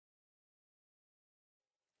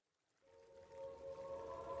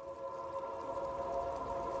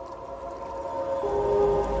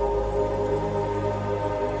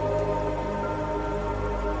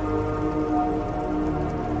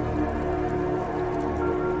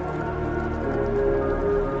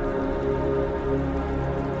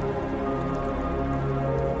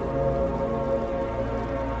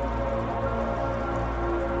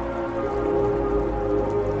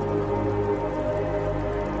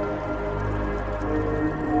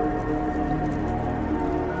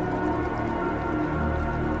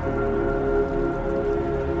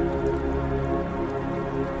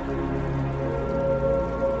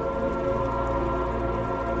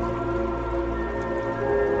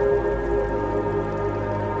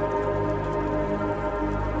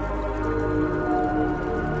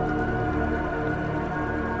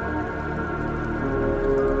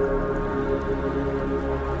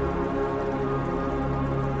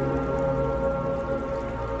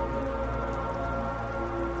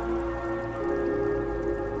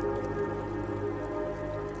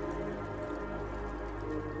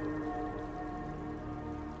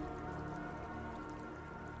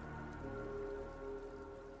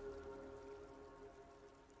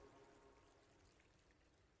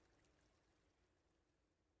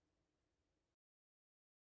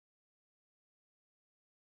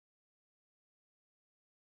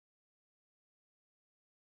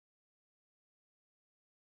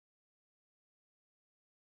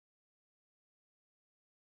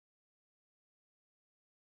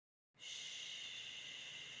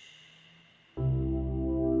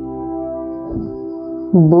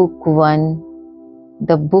Book 1,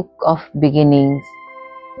 The Book of Beginnings,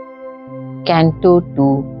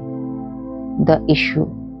 Canto-II, The Issue.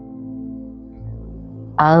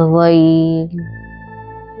 Awhile,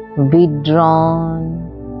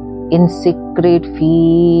 withdrawn in secret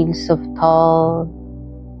fields of thought,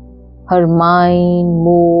 her mind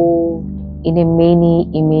moved in a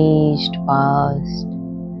many-imaged past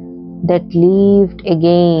that lived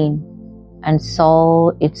again and saw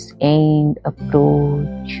its end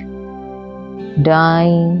approach.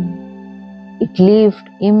 Dying, it lived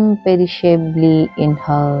imperishably in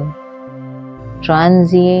her,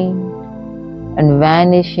 transient and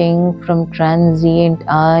vanishing from transient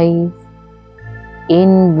eyes,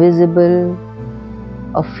 invisible,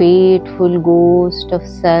 a fateful ghost of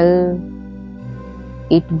self.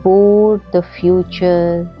 It bore the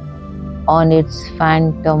future on its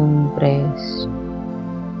phantom breast.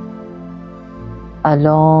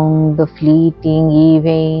 Along the fleeting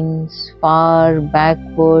events' far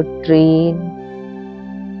backward trail,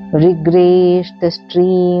 regressed the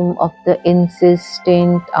stream of the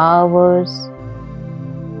insistent hours,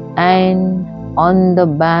 and on the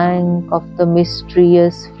bank of the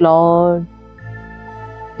mysterious flood,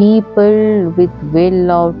 people with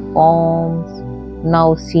well-out forms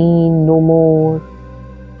now seen no more,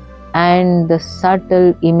 and the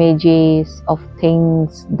subtle images of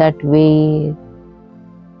things that were,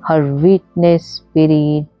 her witness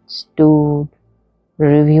spirit stood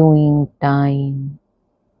reviewing time.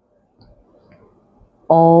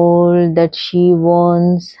 All that she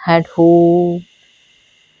once had hoped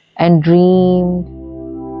and dreamed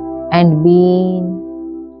and been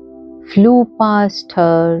flew past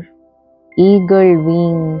her,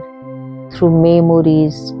 eagle-winged through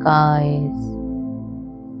memory's skies.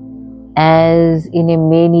 As in a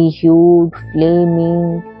many-hued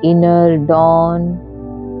flaming inner dawn,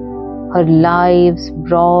 her life's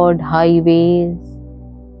broad highways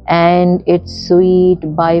and its sweet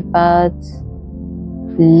bypaths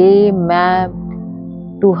lay mapped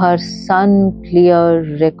to her sun-clear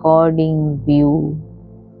recording view.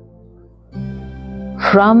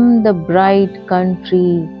 From the bright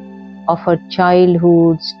country of her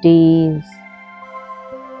childhood's days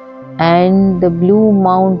and the blue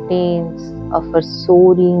mountains of her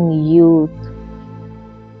soaring youth,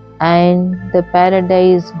 and the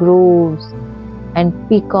paradise groves and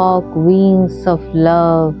peacock wings of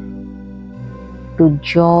love, to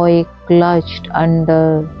joy clutched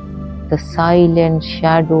under the silent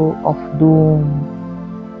shadow of doom,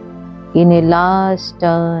 in a last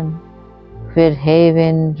turn where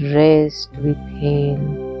heaven rests with hell.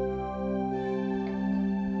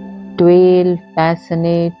 12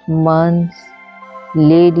 passionate months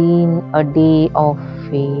laid in a day of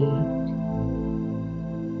fate.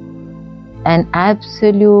 An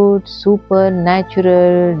absolute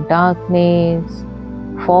supernatural darkness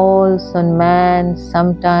falls on man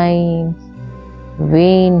sometimes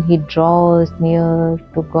when he draws near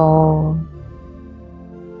to God.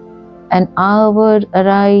 An hour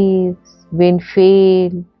arrives when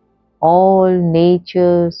fail all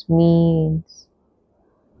nature's means,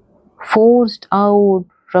 forced out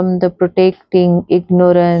from the protecting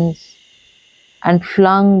ignorance and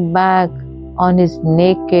flung back on his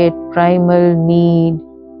naked primal need,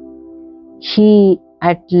 he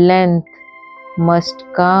at length must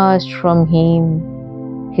cast from him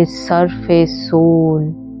his surface soul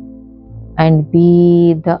and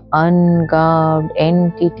be the ungarbed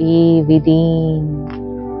entity within.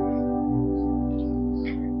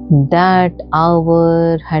 That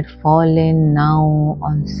hour had fallen now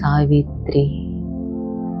on Savitri.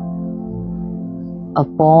 A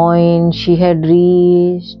point she had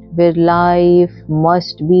reached where life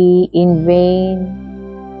must be in vain,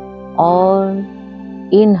 or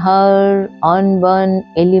in her unborn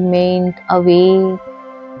element awake,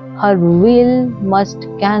 her will must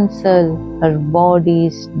cancel her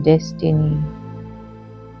body's destiny.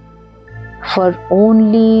 For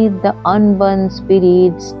only the unborn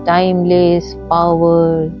spirit's timeless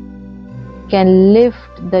power can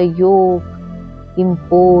lift the yoke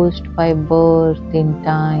imposed by birth in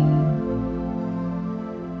time.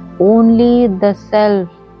 Only the self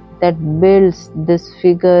that builds this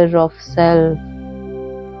figure of self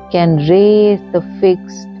can raise the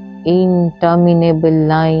fixed, interminable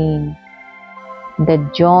line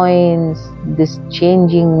that joins these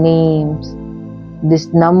changing names,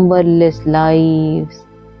 these numberless lives,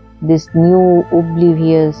 these new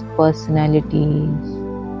oblivious personalities,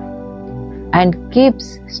 and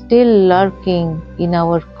keeps still lurking in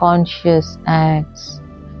our conscious acts.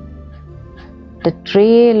 The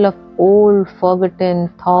trail of old forgotten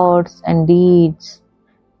thoughts and deeds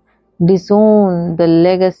disown the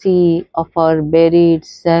legacy of our buried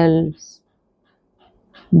selves,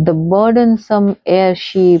 the burdensome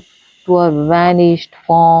airship to our vanished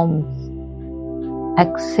forms,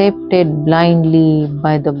 accepted blindly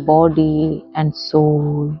by the body and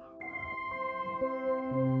soul.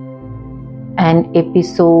 An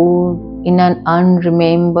episode in an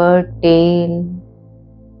unremembered tale,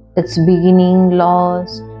 its beginning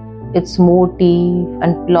lost, its motive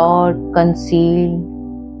and plot concealed.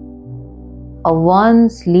 A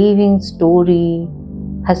once living story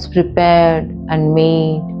has prepared and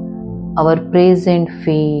made our present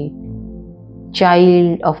fate,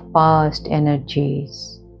 child of past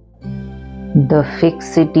energies. The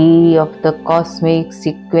fixity of the cosmic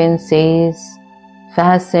sequences,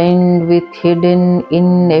 fastened with hidden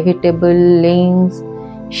inevitable links,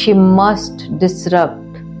 she must disrupt,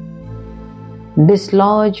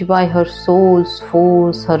 dislodge by her soul's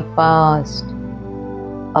force her past,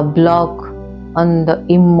 a block on the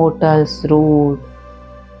immortal's road,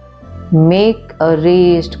 make a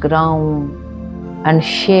raised ground and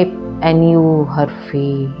shape anew her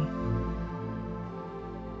fate.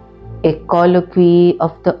 A colloquy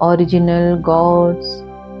of the original gods,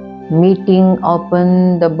 meeting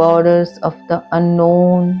upon the borders of the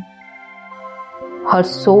unknown, her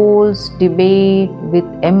soul's debate with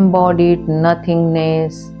embodied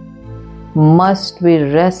nothingness must be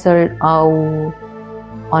wrestled out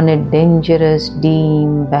on a dangerous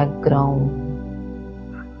dim background.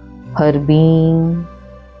 Her being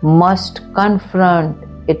must confront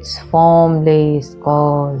its formless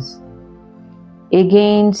cause,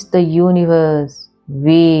 against the universe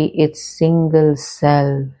weigh its single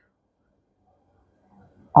self.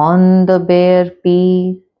 On the bare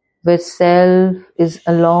peak where self is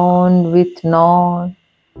alone with naught,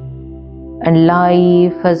 and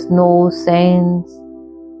life has no sense,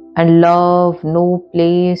 and love no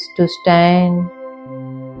place to stand,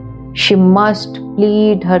 she must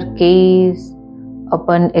plead her case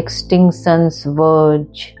upon extinction's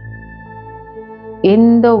verge.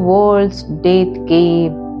 In the world's death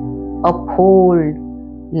cave, uphold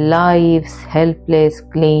life's helpless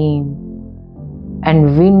claim, and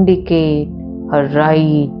vindicate her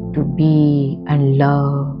right to be and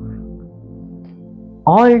love.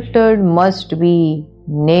 Altered must be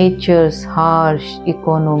nature's harsh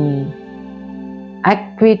economy.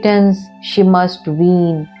 Acquittance she must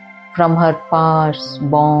wean from her past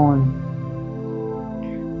bond.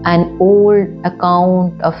 An old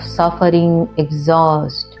account of suffering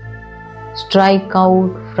exhaust, strike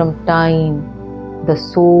out from time the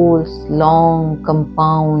soul's long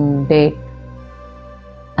compound debt,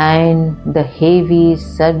 and the heavy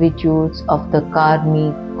servitudes of the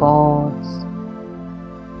karmic gods,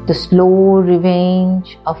 the slow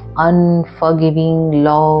revenge of unforgiving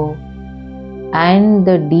love, and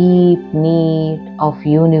the deep need of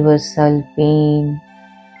universal pain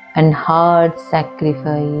and hard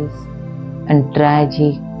sacrifice and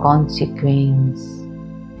tragic consequence.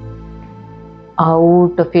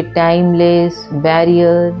 Out of a timeless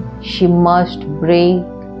barrier she must break,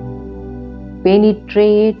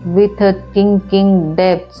 penetrate with her thinking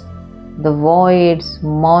depths the void's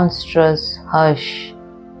monstrous hush,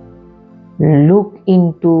 look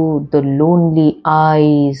into the lonely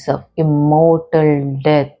eyes of immortal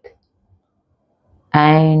death,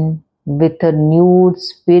 and with her nude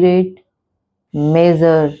spirit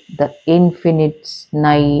measure the infinite's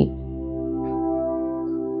night.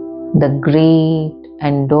 The great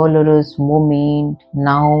and dolorous moment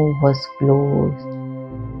now was closed.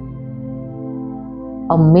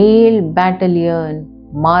 A male battalion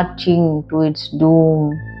marching to its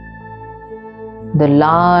doom. The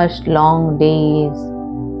last long days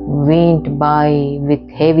went by with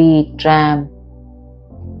heavy tramp,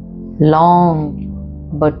 long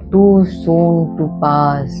but too soon to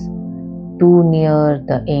pass, too near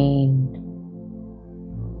the end.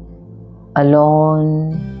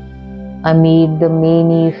 Alone, amid the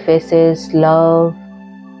many faces love,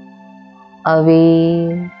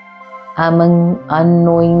 away among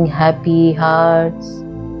unknowing happy hearts,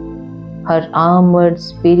 her armored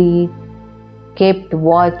spirit kept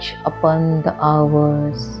watch upon the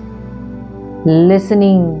hours,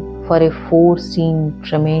 listening for a foreseen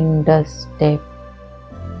tremendous step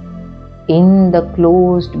in the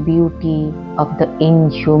closed beauty of the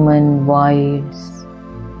inhuman wilds.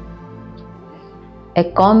 A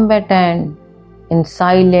combatant in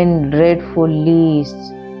silent dreadful lists,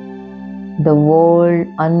 the world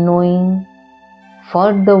unknowing,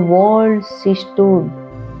 for the world she stood.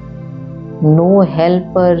 No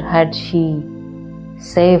helper had she,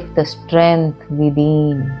 save the strength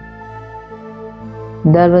within.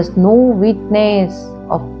 There was no witness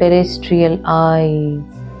of terrestrial eyes,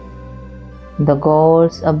 the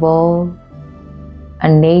gods above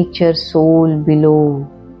and nature's soul below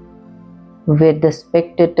were the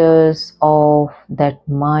spectators of that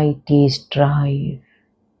mighty strife.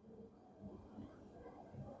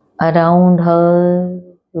 Around her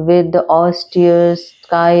were the austere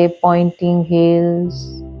sky-pointing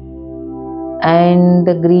hills and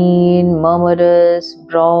the green, murmurous,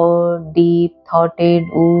 broad, deep-thoughted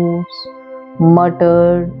woods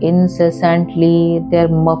muttered incessantly their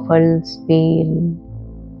muffled spell.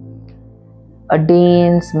 A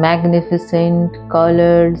dense, magnificent,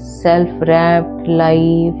 colored, self-wrapped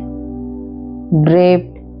life,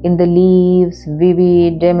 draped in the leaves,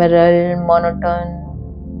 vivid, emerald, monotone,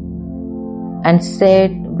 and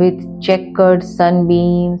set with checkered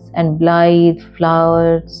sunbeams and blithe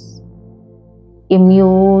flowers,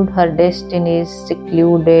 immured her destiny's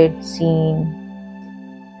secluded scene.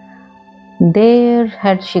 There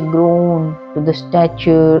had she grown to the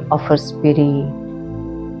stature of her spirit,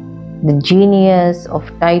 the genius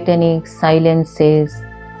of titanic silences,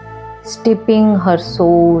 steeping her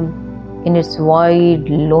soul in its wide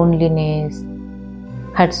loneliness,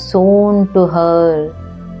 had sown to her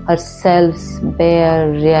herself's bare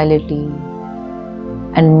reality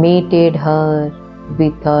and mated her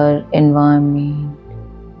with her environment.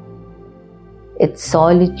 Its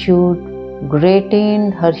solitude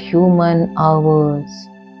greatened her human hours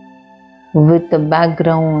with the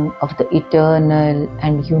background of the eternal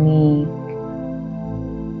and unique,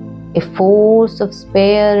 a force of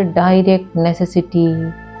spare direct necessity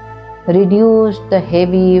reduced the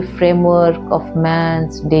heavy framework of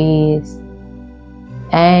man's days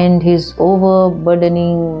and his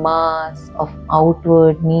overburdening mass of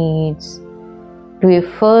outward needs to a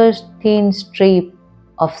first thin strip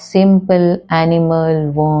of simple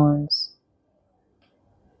animal wants,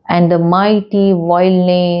 and the mighty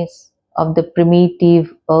wildness of the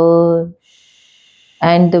primitive earth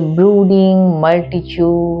and the brooding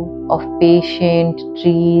multitude of patient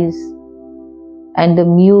trees and the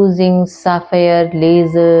musing sapphire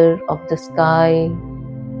laser of the sky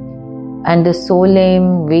and the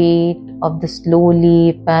solemn weight of the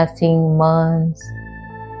slowly passing months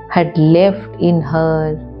had left in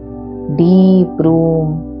her deep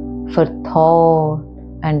room for thought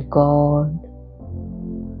and God.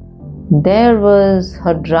 There was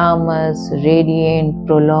her drama's radiant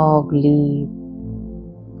prologue leaf,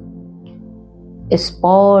 a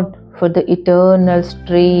spot for the eternal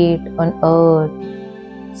strait on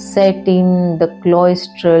earth, set in the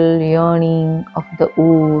cloistral yearning of the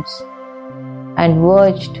woods, and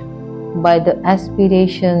watched by the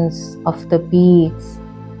aspirations of the peaks,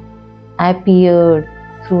 appeared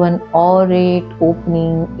through an orate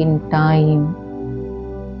opening in time,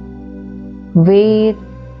 where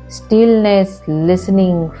stillness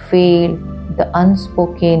listening failed the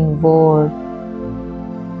unspoken word,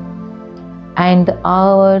 and the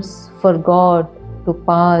hours forgot to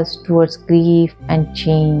pass towards grief and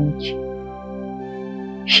change.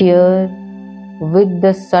 Here, with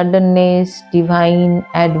the suddenness divine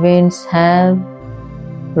advents have,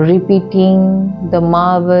 repeating the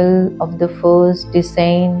marvel of the first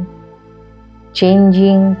descent,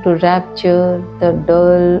 changing to rapture the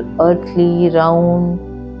dull earthly round,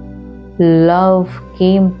 love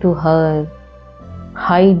came to her,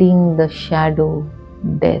 hiding the shadow,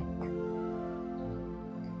 death.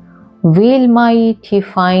 Well might he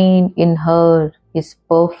find in her his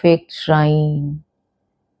perfect shrine,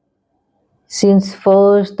 since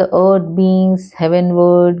first the earth being's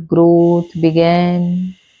heavenward growth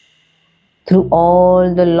began, through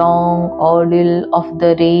all the long ordeal of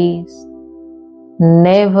the race,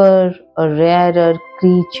 never a rarer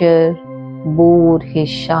creature bore his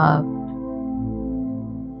shaft.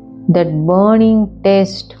 That burning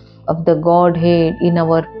test of the Godhead in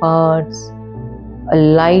our parts, a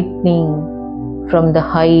lightning from the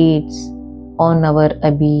heights on our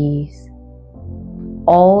abyss,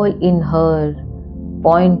 all in her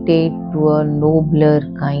pointed to a nobler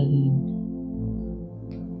kind.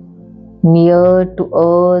 Near to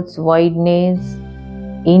earth's wideness,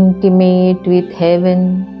 intimate with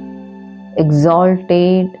heaven,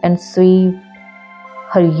 exalted and swift,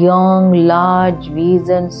 her young, large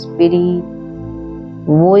visioned spirit,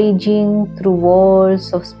 voyaging through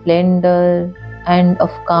worlds of splendor and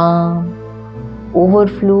of calm,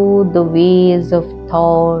 overflew the ways of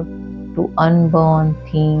thought to unborn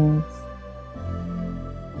things.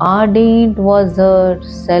 Ardent was her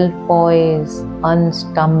self-poised,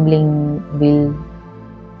 unstumbling will.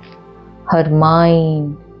 Her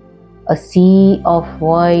mind, a sea of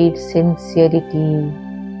wide sincerity,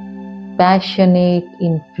 passionate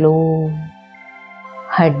in flow.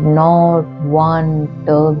 had not one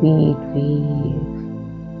turbid wave.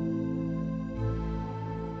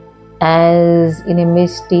 As in a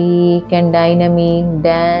mystic and dynamic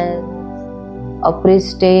dance, a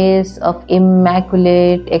priestess of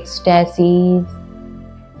immaculate ecstasies,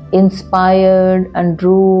 inspired and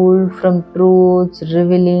ruled from truth's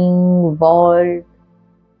revealing vault,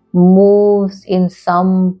 moves in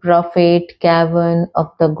some prophet cavern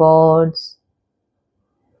of the gods,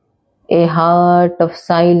 a heart of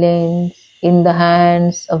silence in the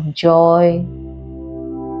hands of joy,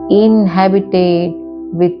 inhabited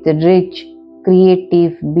with rich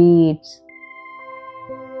creative beats,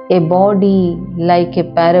 a body like a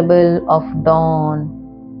parable of dawn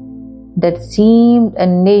that seemed a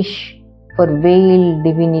niche for veiled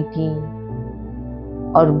divinity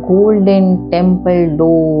or golden temple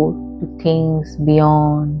door to things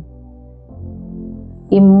beyond.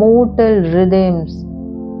 Immortal rhythms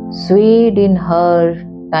swayed in her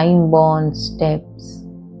time-born steps.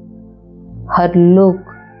 Her look,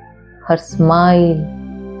 her smile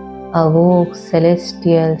awoke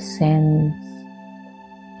celestial sense,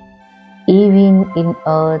 even in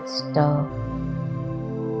earth's stuff,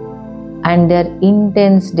 and their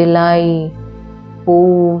intense delight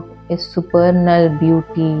poured a supernal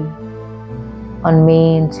beauty on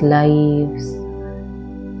men's lives.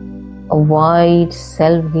 A wide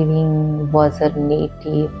self-giving was her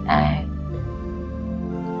native act,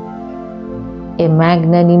 a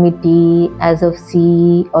magnanimity as of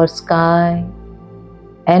sea or sky,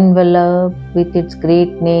 enveloped with its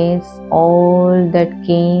greatness all that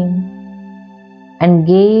came, and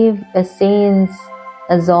gave a sense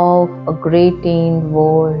as of a greatened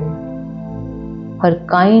world. Her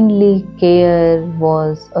kindly care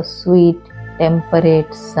was a sweet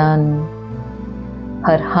temperate sun,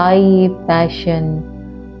 her high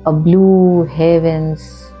passion a blue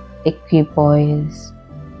heaven's equipoise.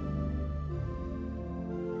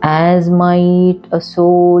 As might a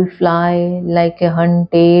soul fly like a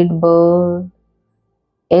hunted bird,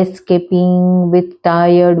 escaping with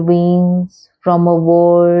tired wings from a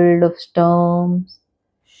world of storms,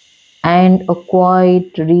 and a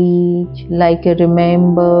quiet reach like a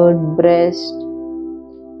remembered breast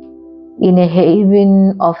in a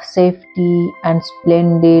haven of safety and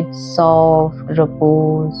splendid soft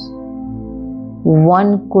repose.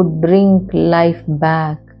 One could drink life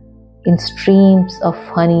back in streams of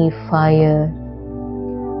honey fire,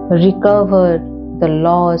 recover the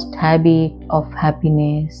lost habit of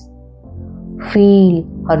happiness, feel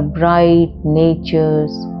her bright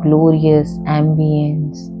nature's glorious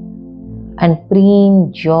ambience, and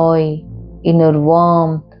preen joy in her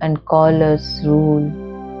warmth and color's rule.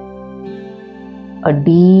 A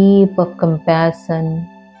deep of compassion,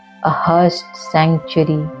 a hushed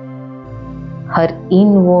sanctuary, her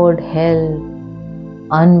inward hell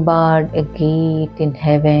unbarred a gate in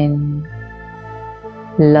heaven.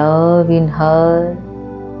 Love in her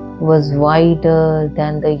was wider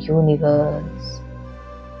than the universe.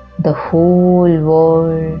 The whole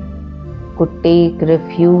world could take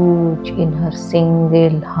refuge in her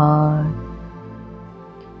single heart.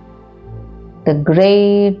 The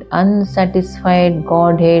great unsatisfied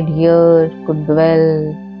Godhead here could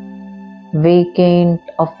dwell, vacant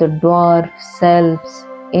of the dwarf self's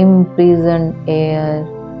imprisoned air.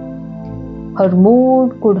 Her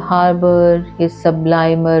mood could harbor his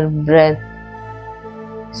sublimer breath,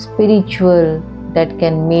 spiritual that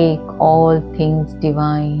can make all things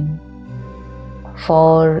divine.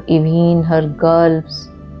 For even her gulps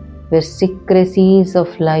were secrecies of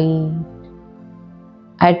light.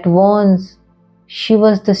 At once she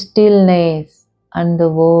was the stillness and the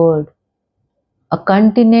word, a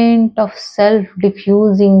continent of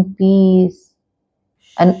self-diffusing peace,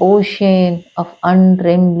 an ocean of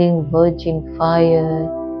untrembling virgin fire,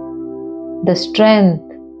 the strength,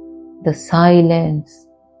 the silence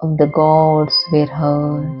of the gods were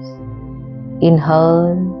hers. In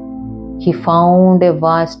her, he found a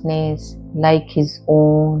vastness like his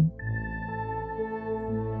own.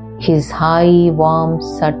 His high, warm,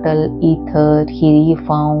 subtle ether he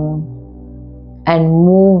refound, and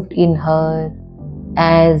moved in her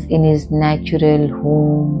as in his natural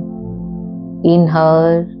home. In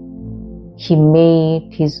her, he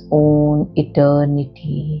made his own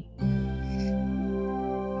eternity.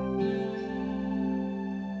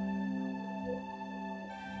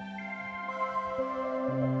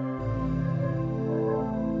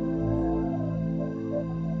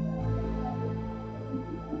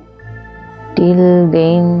 Till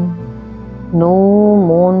then, no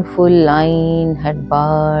mournful line had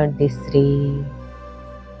barred this ray.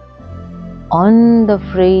 On the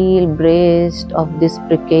frail breast of this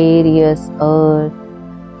precarious earth,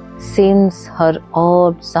 since her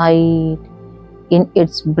orbed sight in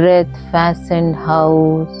its breath-fastened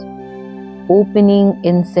house, opening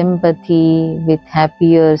in sympathy with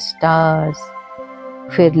happier stars,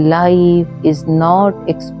 where life is not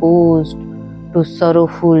exposed to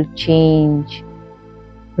sorrowful change.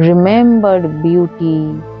 Remembered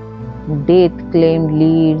beauty, death-claimed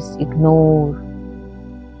leads ignore,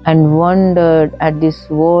 and wondered at this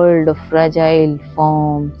world of fragile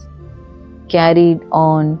forms, carried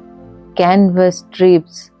on canvas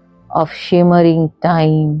strips of shimmering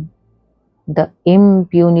time. The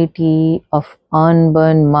impunity of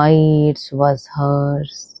unborn mites was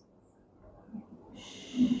hers.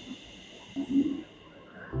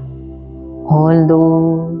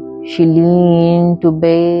 Although she leaned to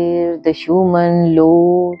bear the human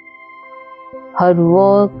load, her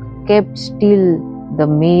work kept still the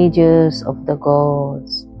measures of the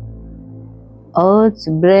gods. Earth's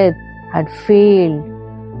breath had failed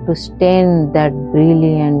to stand that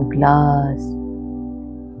brilliant glass,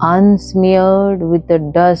 unsmeared with the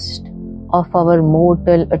dust of our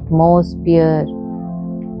mortal atmosphere.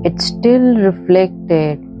 It still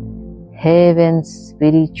reflected heaven's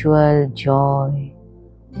spiritual joy.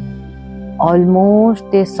 Almost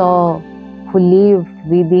they saw who lived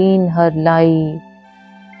within her life,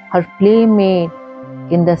 her playmate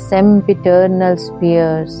in the sempiternal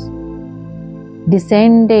spheres,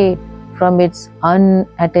 descended from its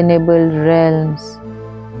unattainable realms,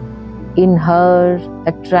 in her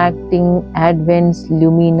attracting Advent's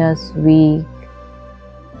luminous week.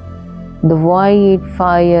 The white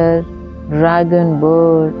fire dragon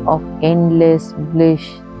bird of endless bliss,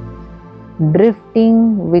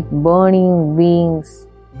 drifting with burning wings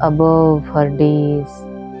above her days.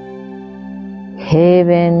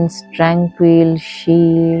 Heaven's tranquil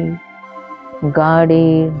shield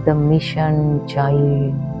guarded the mission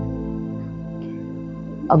child.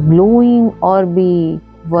 A glowing orbit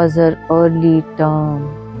was her early term.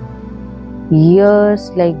 Years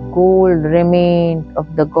like gold remained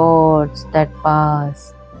of the gods that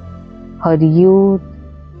pass. Her youth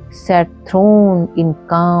sat throned in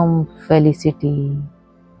calm felicity.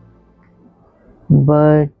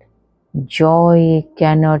 But joy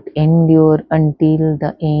cannot endure until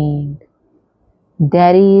the end.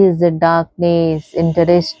 There is a darkness in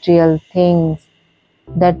terrestrial things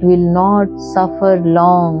that will not suffer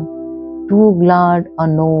long, too glad a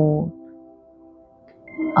note.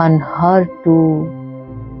 On her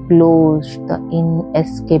too closed the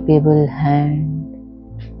inescapable hand.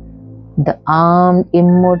 The armed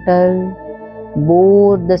immortal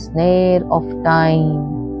bore the snare of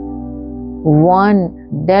time.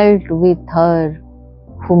 One dealt with her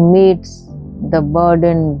who meets the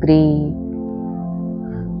burden grave.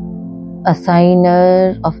 A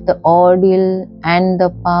signer of the ordeal and the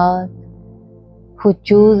path, who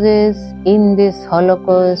chooses in this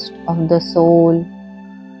holocaust of the soul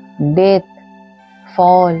death,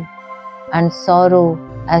 fall, and sorrow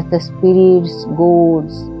as the spirit's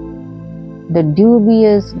goads. The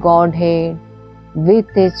dubious Godhead, with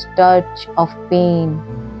its touch of pain,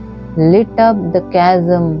 lit up the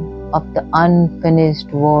chasm of the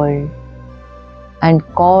unfinished world, and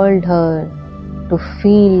called her to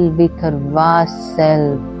feel with her vast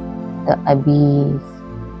self the abyss.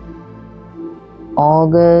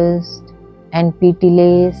 August and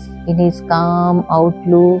pitiless in his calm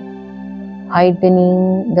outlook,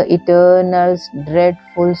 heightening the eternal's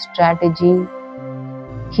dreadful strategy,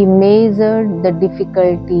 he measured the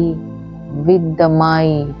difficulty with the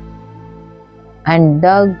might, and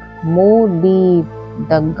dug more deep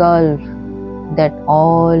the gulf that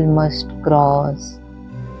all must cross.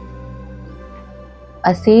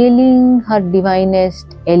 Assailing her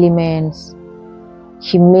divinest elements,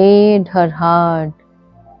 he made her heart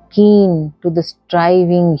keen to the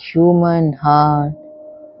striving human heart,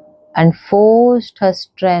 and forced her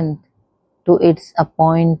strength to its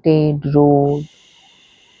appointed road.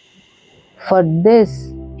 For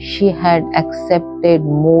this she had accepted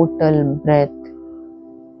mortal breath.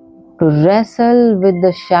 To wrestle with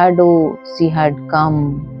the shadow she had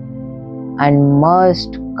come, and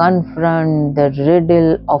must confront the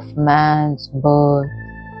riddle of man's birth,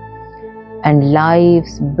 and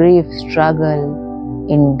life's brief struggle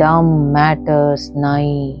in dumb matter's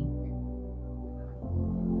night.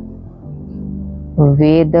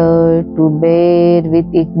 Whether to bear with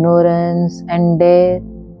ignorance and death,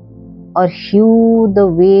 or hew the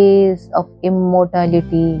ways of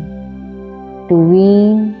immortality, to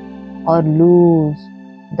win or lose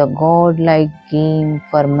the godlike game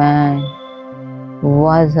for man,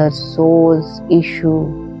 was her soul's issue,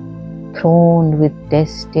 thrown with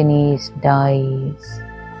destiny's dice.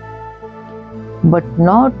 But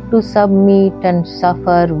not to submit and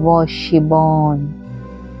suffer was she born.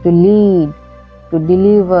 To lead, to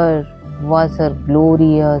deliver was her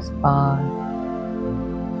glorious part.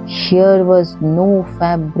 Here was no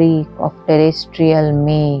fabric of terrestrial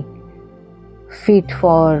make, fit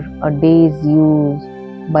for a day's use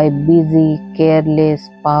by busy, careless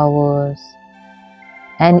powers.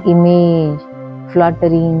 An image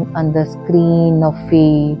fluttering on the screen of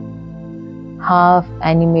fate, half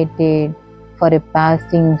animated for a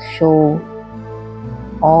passing show,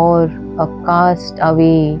 or a cast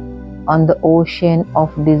away on the ocean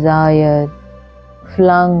of desire,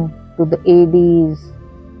 flung to the eddies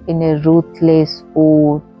in a ruthless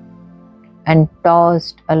sport, and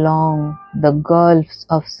tossed along the gulfs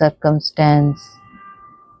of circumstance,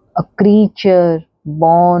 a creature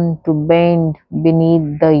born to bend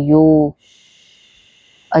beneath the yoke,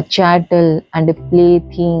 a chattel and a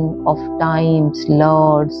plaything of time's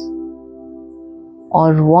lords,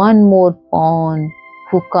 or one more pawn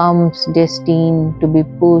who comes destined to be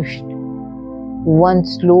pushed, one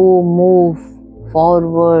slow move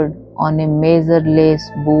forward on a measureless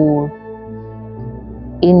board,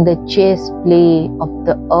 in the chess play of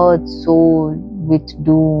the earth's soul with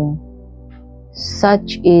doom.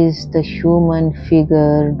 Such is the human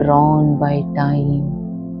figure drawn by time.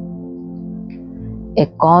 A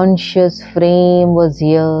conscious frame was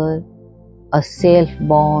here, a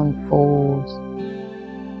self-born force.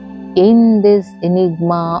 In this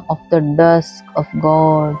enigma of the dusk of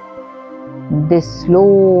God, this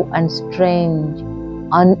slow and strange,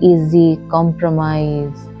 uneasy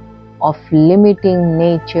compromise of limiting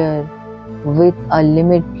nature with a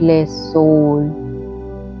limitless soul,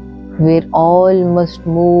 where all must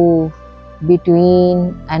move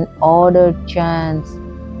between an ordered chance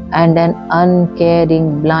and an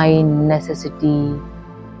uncaring blind necessity.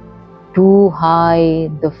 Too high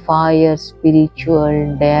the fire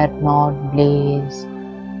spiritual dare not blaze.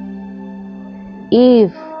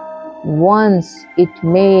 If once it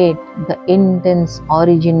made the intense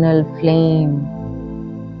original flame,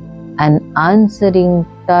 an answering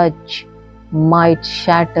touch might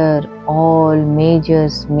shatter all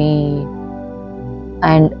measures made,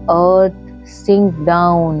 and earth sink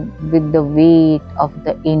down with the weight of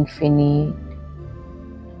the infinite.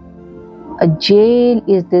 A jail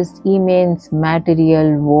is this immense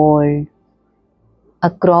material world.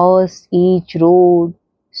 Across each road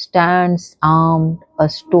stands armed a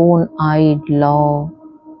stone-eyed law.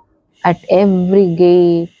 At every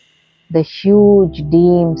gate the huge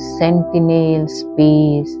dim sentinel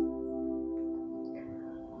space,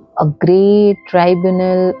 a great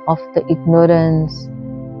tribunal of the ignorance,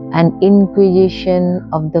 an inquisition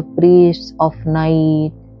of the priests of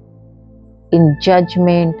night. In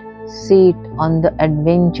judgment sit on the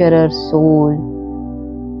adventurer's soul,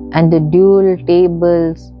 and the dual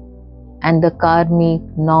tables and the karmic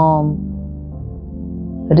norm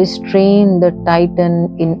restrain the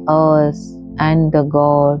titan in us and the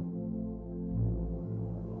god.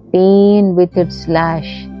 Pain with its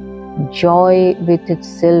lash, joy with its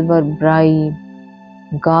silver bribe,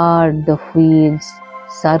 guard the wheels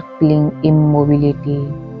circling immobility.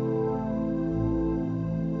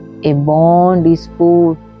 A bond is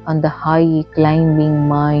put on the high climbing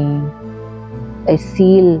mind, a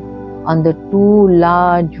seal on the too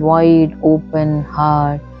large wide open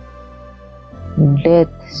heart.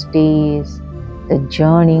 Death stays the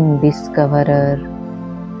journeying discoverer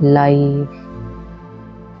life.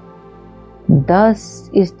 Thus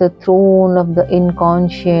is the throne of the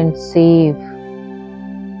inconscient safe,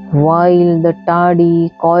 while the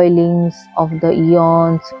tardy coilings of the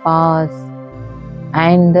eons pass,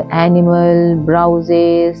 and the animal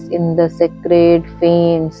browses in the sacred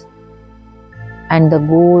fanes, and the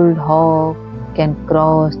gold hawk can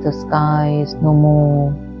cross the skies no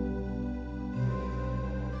more.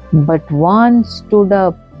 But one stood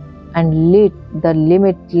up and lit the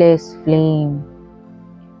limitless flame,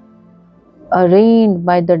 arraigned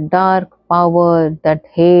by the dark power that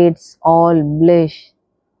hates all bliss,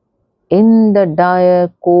 in the dire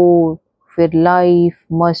court where life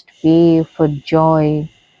must pay for joy,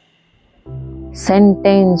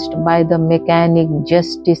 sentenced by the mechanic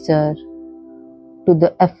justicer to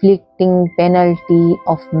the afflicting penalty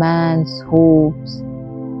of man's hopes.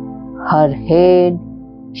 Her head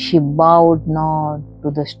she bowed not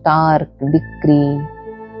to the stark decree,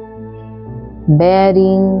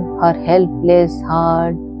 bearing her helpless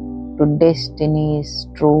heart to destiny's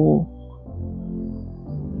stroke.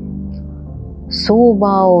 So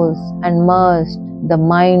bows and must the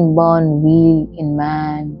mind-born wheel in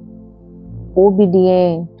man,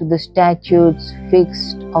 obedient to the statutes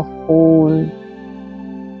fixed of old,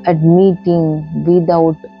 admitting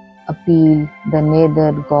without appeal the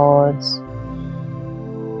nether gods.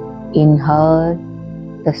 In her,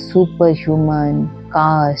 the superhuman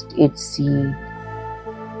cast its seed.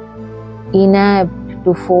 Inapt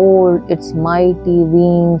to fold its mighty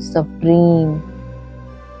wings of dream,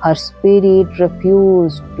 her spirit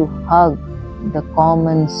refused to hug the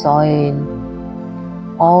common soil,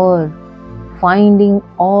 or, finding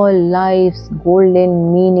all life's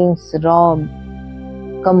golden meanings robbed,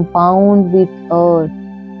 compound with earth,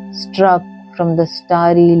 struck from the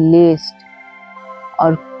starry list,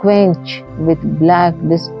 or quench with black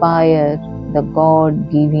despair the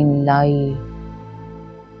God-given light.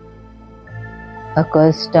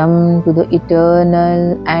 Accustomed to the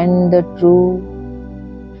eternal and the true,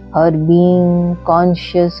 her being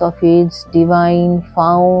conscious of its divine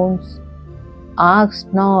founts,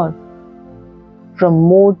 asked not from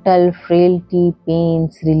mortal frailty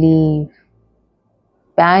pain's relief,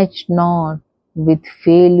 patched not with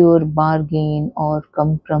failure bargain or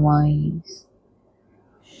compromise.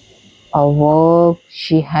 A work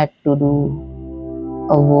she had to do,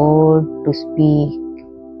 a word to speak,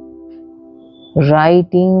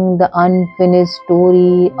 writing the unfinished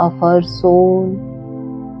story of her soul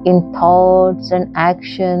in thoughts and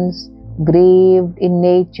actions graved in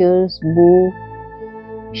nature's book.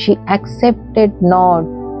 She accepted not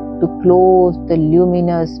to close the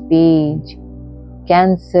luminous page,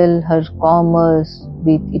 cancel her commerce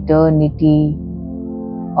with eternity,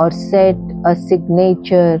 or set a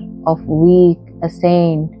signature of weak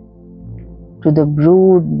assent to the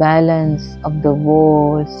brood balance of the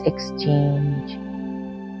world's exchange.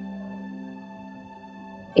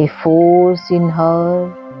 A force in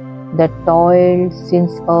her that toiled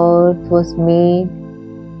since earth was made,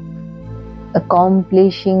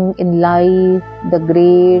 accomplishing in life the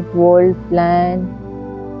great world plan,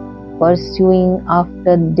 pursuing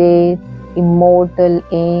after death immortal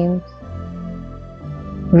aims,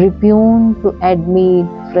 repugned to admit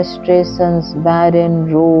frustration's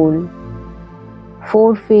barren role,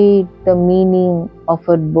 forfeit the meaning of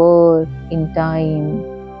her birth in time,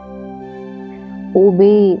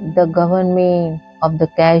 obey the government of the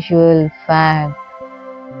casual fact,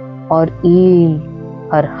 or yield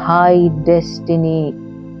her high destiny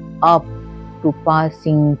up to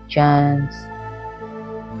passing chance.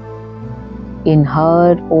 In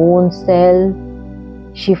her own self,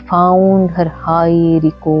 she found her high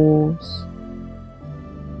recourse.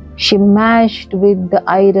 She matched with the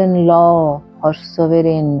iron law her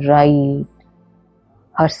sovereign right.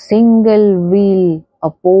 Her single will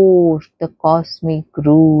opposed the cosmic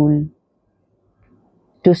rule.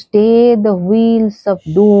 To stay the wheels of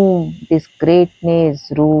doom, this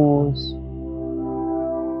greatness rose.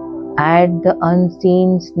 At the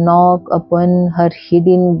unseen knock upon her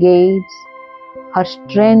hidden gates, her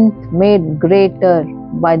strength made greater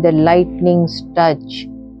by the lightning's touch,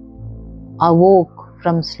 awoke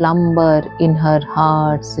from slumber in her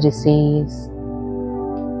heart's recess.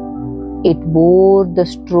 It bore the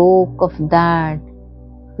stroke of that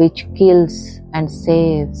which kills and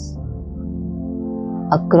saves.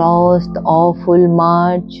 Across the awful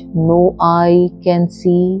march no eye can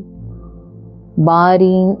see,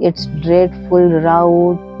 barring its dreadful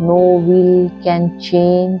route no will can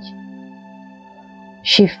change.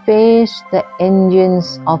 She faced the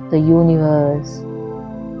engines of the universe.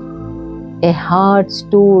 A heart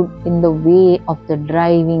stood in the way of the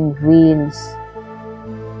driving wheels.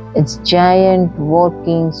 Its giant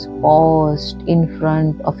workings paused in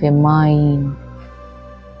front of a mind.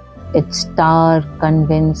 Its stark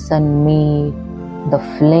convention made the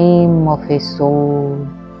flame of a soul.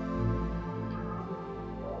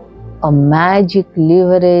 A magic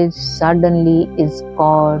leverage suddenly is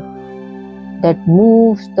caught that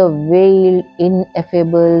moves the veiled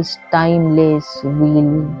ineffable's timeless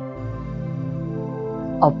will.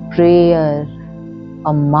 A prayer,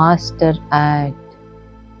 a master act,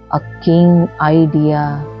 a king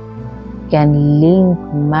idea can link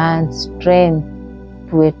man's strength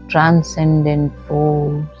to a transcendent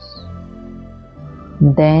force.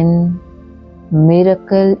 Then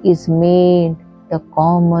miracle is made the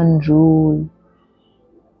common rule.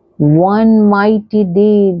 One mighty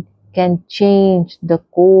deed can change the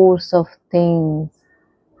course of things.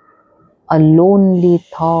 A lonely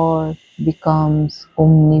thought becomes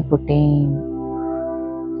omnipotent.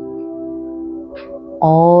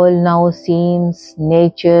 All now seems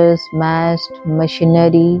nature's massed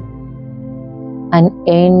machinery, an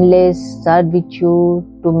endless servitude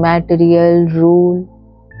to material rule,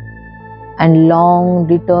 and long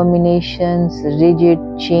determination's rigid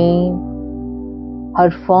chain. Her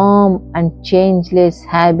firm and changeless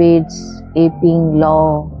habits aping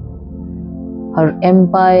law, her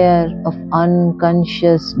empire of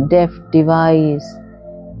unconscious deft device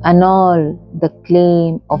annul the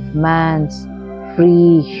claim of man's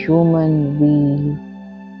free human will.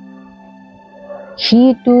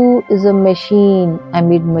 He too is a machine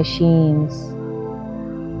amid machines.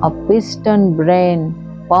 A piston brain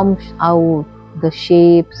pumps out the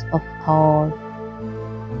shapes of thought.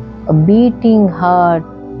 A beating heart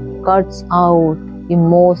cuts out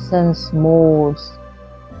emotions' modes.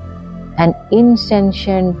 An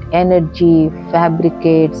insentient energy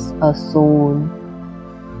fabricates a soul.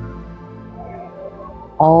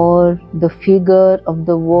 Or the figure of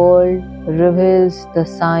the world reveals the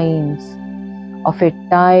signs of a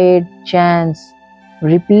tired chance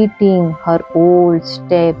repeating her old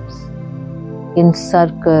steps in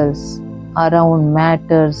circles around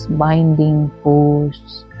matter's binding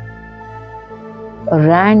posts. A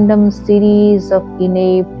random series of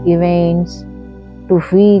inept events to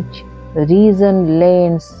which reason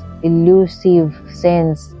lends elusive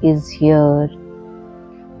sense is here,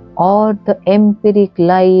 or the empiric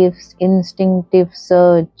life's instinctive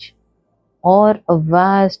search, or a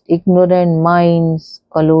vast ignorant mind's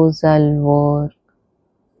colossal work.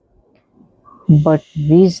 But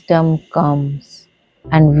wisdom comes,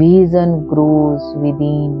 and vision grows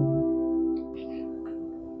within.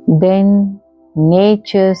 Then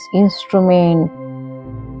nature's instrument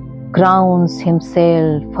crowns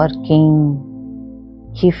himself her king.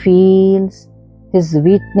 He feels his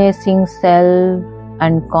witnessing self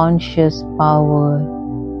and conscious power.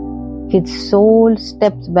 His soul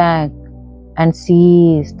steps back and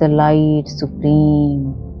sees the light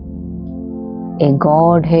supreme. A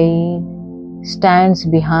Godhead stands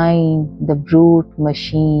behind the brute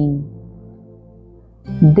machine.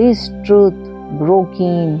 This truth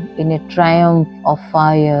broken in a triumph of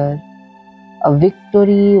fire. A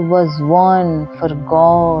victory was won for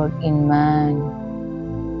God in man.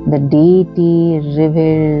 The deity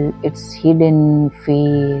revealed its hidden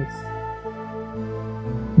face.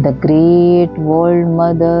 The great world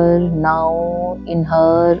mother now in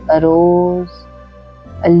her arose,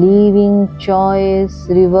 a living choice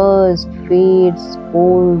reversed fate's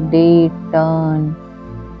old day turn,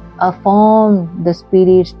 affirmed the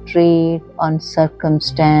spirit's trade on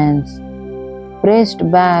circumstance, pressed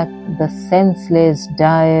back the senseless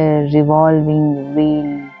dire revolving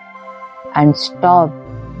wheel, and stopped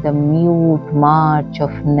the mute march of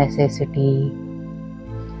necessity.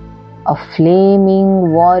 A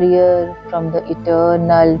flaming warrior from the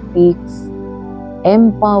eternal peaks,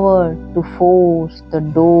 empowered to force the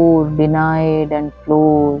door denied and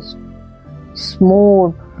closed,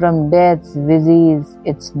 smote from death's visage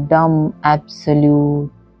its dumb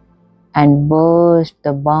absolute, and burst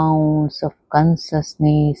the bounds of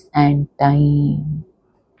consciousness and time.